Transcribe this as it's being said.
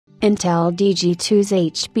Intel DG2's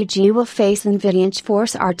HPG will face NVIDIA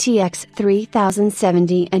GeForce RTX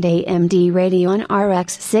 3070 and AMD Radeon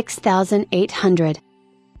RX 6800.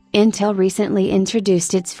 Intel recently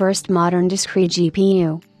introduced its first modern discrete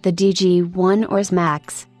GPU, the DG1 or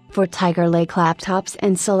Max, for Tiger Lake laptops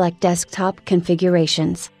and select desktop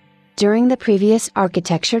configurations. During the previous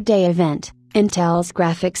Architecture Day event, Intel's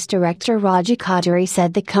graphics director Raji Qadri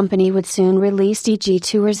said the company would soon release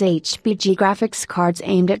DG2's HPG graphics cards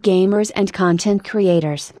aimed at gamers and content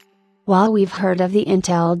creators. While we've heard of the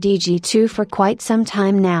Intel DG2 for quite some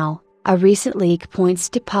time now, a recent leak points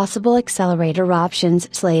to possible accelerator options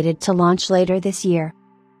slated to launch later this year.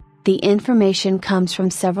 The information comes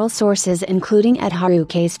from several sources including at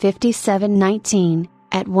Harucase 5719,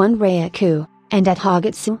 at One Ryaku, and at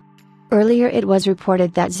Hagetsu. Earlier it was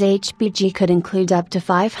reported that HPG could include up to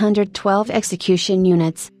 512 execution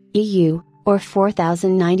units, EU, or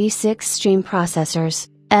 4096 stream processors,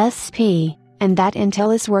 SP, and that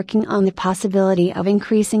Intel is working on the possibility of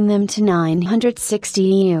increasing them to 960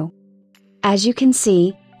 EU. As you can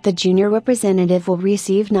see, the junior representative will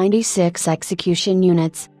receive 96 execution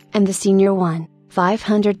units, and the senior one,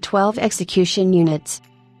 512 execution units.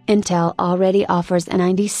 Intel already offers a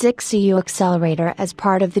 96 EU accelerator as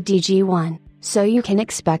part of the DG1, so you can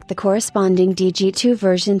expect the corresponding DG2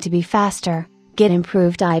 version to be faster, get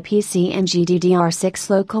improved IPC and GDDR6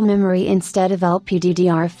 local memory instead of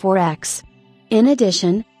LPDDR4X. In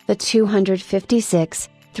addition, the 256,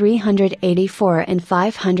 384 and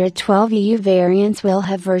 512 EU variants will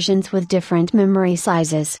have versions with different memory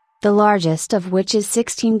sizes, the largest of which is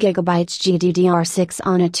 16GB GDDR6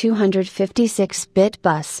 on a 256-bit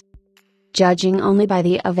bus. Judging only by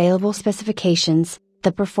the available specifications,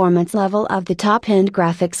 the performance level of the top-end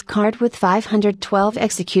graphics card with 512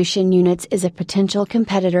 execution units is a potential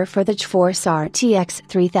competitor for the GeForce RTX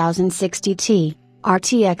 3060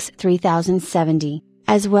 RTX 3070,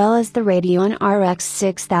 as well as the Radeon RX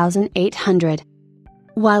 6800.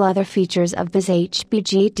 While other features of this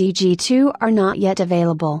HPG DG2 are not yet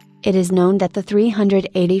available, it is known that the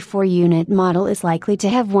 384-unit model is likely to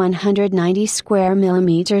have 190 square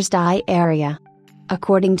millimeters die area.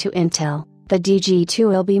 According to Intel, the DG2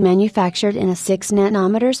 will be manufactured in a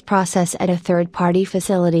 6nm process at a third-party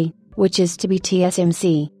facility, which is to be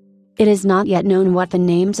TSMC. It is not yet known what the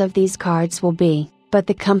names of these cards will be, but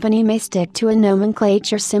the company may stick to a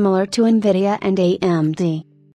nomenclature similar to NVIDIA and AMD.